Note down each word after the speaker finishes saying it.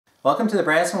Welcome to the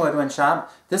Brass and Woodwind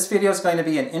Shop. This video is going to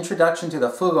be an introduction to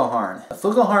the flugelhorn. The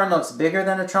flugelhorn looks bigger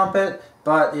than a trumpet,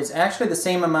 but it's actually the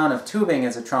same amount of tubing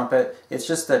as a trumpet. It's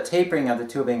just the tapering of the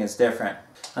tubing is different.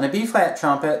 On a B-flat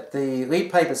trumpet, the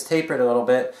lead pipe is tapered a little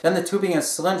bit. Then the tubing is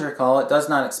cylindrical. It does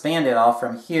not expand at all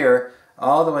from here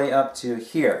all the way up to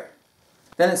here.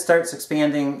 Then it starts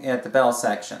expanding at the bell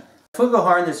section. The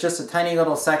flugelhorn is just a tiny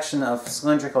little section of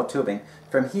cylindrical tubing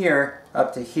from here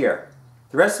up to here.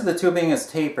 The rest of the tubing is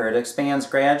tapered, it expands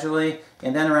gradually,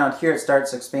 and then around here it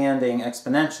starts expanding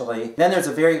exponentially. Then there's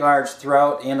a very large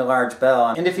throat and a large bell.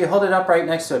 And if you hold it up right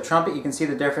next to a trumpet, you can see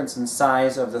the difference in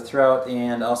size of the throat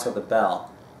and also the bell.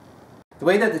 The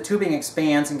way that the tubing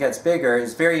expands and gets bigger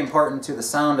is very important to the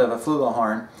sound of a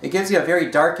flugelhorn. It gives you a very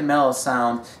dark and mellow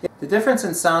sound. The difference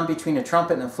in sound between a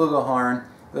trumpet and a flugelhorn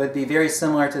would be very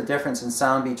similar to the difference in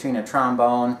sound between a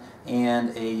trombone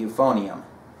and a euphonium.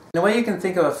 In a way, you can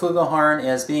think of a flugelhorn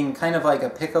as being kind of like a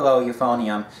piccolo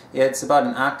euphonium. It's about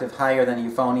an octave higher than a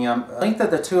euphonium. The length of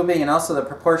the tubing and also the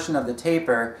proportion of the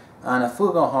taper on a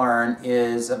flugelhorn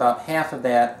is about half of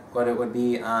that what it would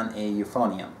be on a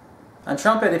euphonium. On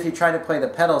trumpet, if you try to play the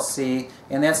pedal C,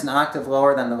 and that's an octave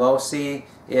lower than the low C,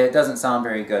 it doesn't sound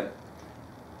very good.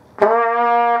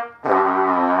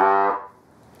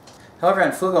 However,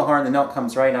 on flugelhorn, the note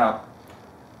comes right out.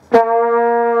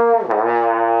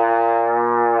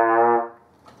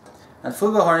 On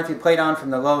flugelhorn, if you play down from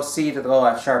the low C to the low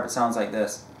F sharp, it sounds like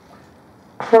this.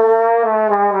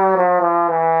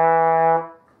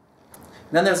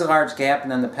 Then there's a large gap,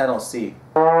 and then the pedal C.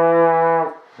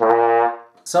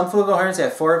 Some flugelhorns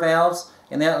have 4 valves,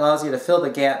 and that allows you to fill the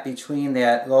gap between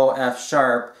that low F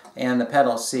sharp and the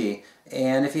pedal C.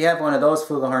 And if you have one of those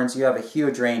flugelhorns, you have a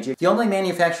huge range. The only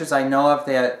manufacturers I know of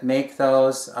that make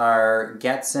those are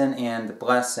Getzen and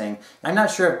Blessing. I'm not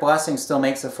sure if Blessing still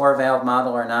makes a 4-valve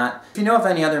model or not. If you know of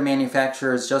any other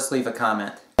manufacturers, just leave a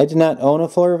comment. I do not own a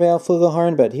 4-valve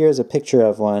flugelhorn, but here's a picture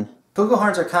of one.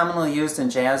 Flugelhorns are commonly used in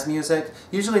jazz music,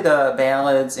 usually the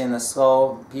ballads and the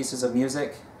slow pieces of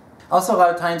music. Also, a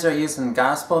lot of times they're used in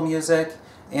gospel music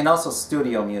and also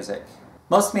studio music.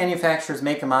 Most manufacturers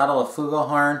make a model of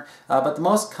flugelhorn, but the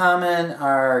most common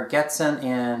are Getzen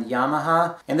and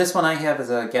Yamaha. And this one I have is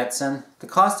a Getzen. The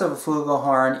cost of a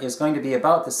flugelhorn is going to be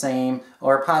about the same,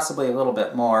 or possibly a little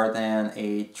bit more than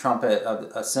a trumpet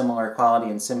of a similar quality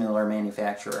and similar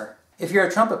manufacturer. If you're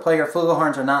a trumpet player,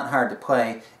 flugelhorns are not hard to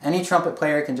play. Any trumpet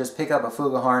player can just pick up a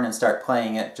flugelhorn and start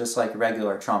playing it just like a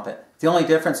regular trumpet. The only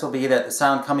difference will be that the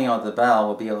sound coming out of the bell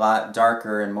will be a lot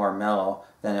darker and more mellow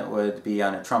than it would be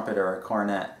on a trumpet or a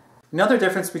cornet. Another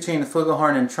difference between the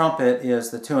flugelhorn and trumpet is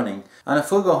the tuning. On a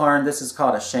flugelhorn, this is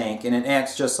called a shank, and it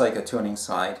acts just like a tuning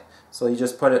slide. So you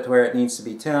just put it to where it needs to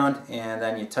be tuned, and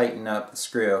then you tighten up the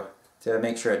screw to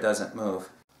make sure it doesn't move.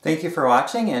 Thank you for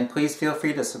watching, and please feel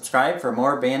free to subscribe for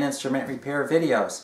more band instrument repair videos.